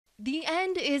The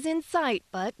end is in sight,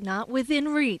 but not within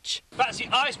reach. That's the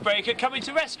Icebreaker coming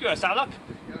to rescue us, Alok.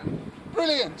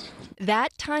 Brilliant.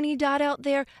 That tiny dot out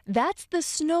there, that's the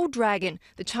Snow Dragon,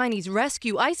 the Chinese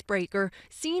rescue icebreaker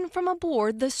seen from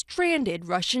aboard the stranded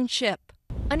Russian ship.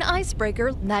 An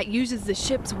icebreaker that uses the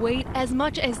ship's weight as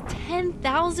much as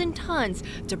 10,000 tons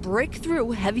to break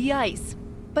through heavy ice.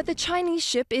 But the Chinese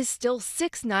ship is still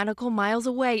 6 nautical miles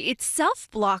away, itself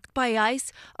blocked by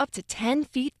ice up to 10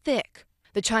 feet thick.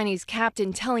 The Chinese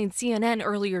captain telling CNN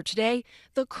earlier today,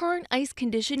 the current ice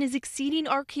condition is exceeding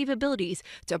our capabilities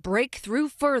to break through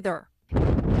further.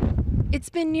 It's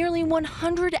been nearly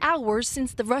 100 hours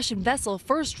since the Russian vessel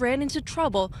first ran into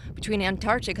trouble between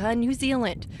Antarctica and New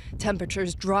Zealand.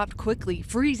 Temperatures dropped quickly,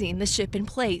 freezing the ship in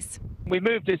place. We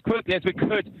moved as quickly as we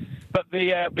could, but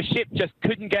the ship just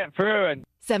couldn't get through. And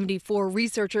 74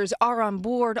 researchers are on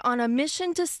board on a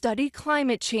mission to study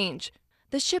climate change.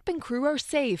 The ship and crew are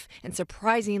safe and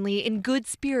surprisingly in good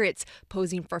spirits,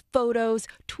 posing for photos,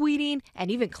 tweeting,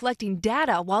 and even collecting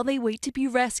data while they wait to be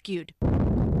rescued.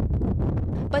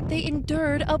 But they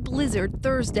endured a blizzard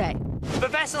Thursday. the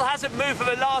vessel hasn't moved for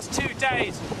the last 2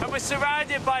 days, and we're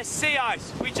surrounded by sea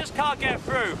ice. We just can't get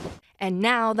through. And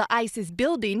now the ice is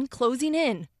building, closing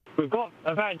in. We've got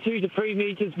about 2 to 3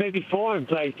 meters, maybe 4 in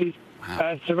places,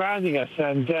 surrounding us.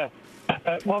 And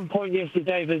at one point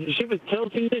yesterday, the ship was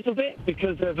tilting a little bit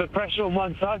because of the pressure on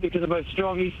one side because of those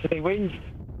strong easterly winds.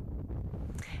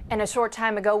 And a short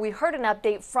time ago, we heard an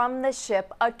update from the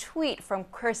ship, a tweet from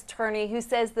Chris Turney, who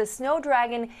says the Snow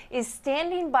Dragon is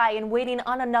standing by and waiting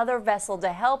on another vessel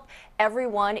to help.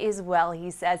 Everyone is well, he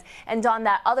says. And Don,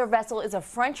 that other vessel is a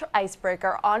French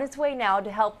icebreaker on its way now to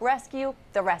help rescue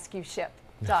the rescue ship.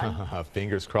 Don.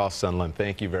 Fingers crossed, Sunland.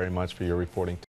 Thank you very much for your reporting.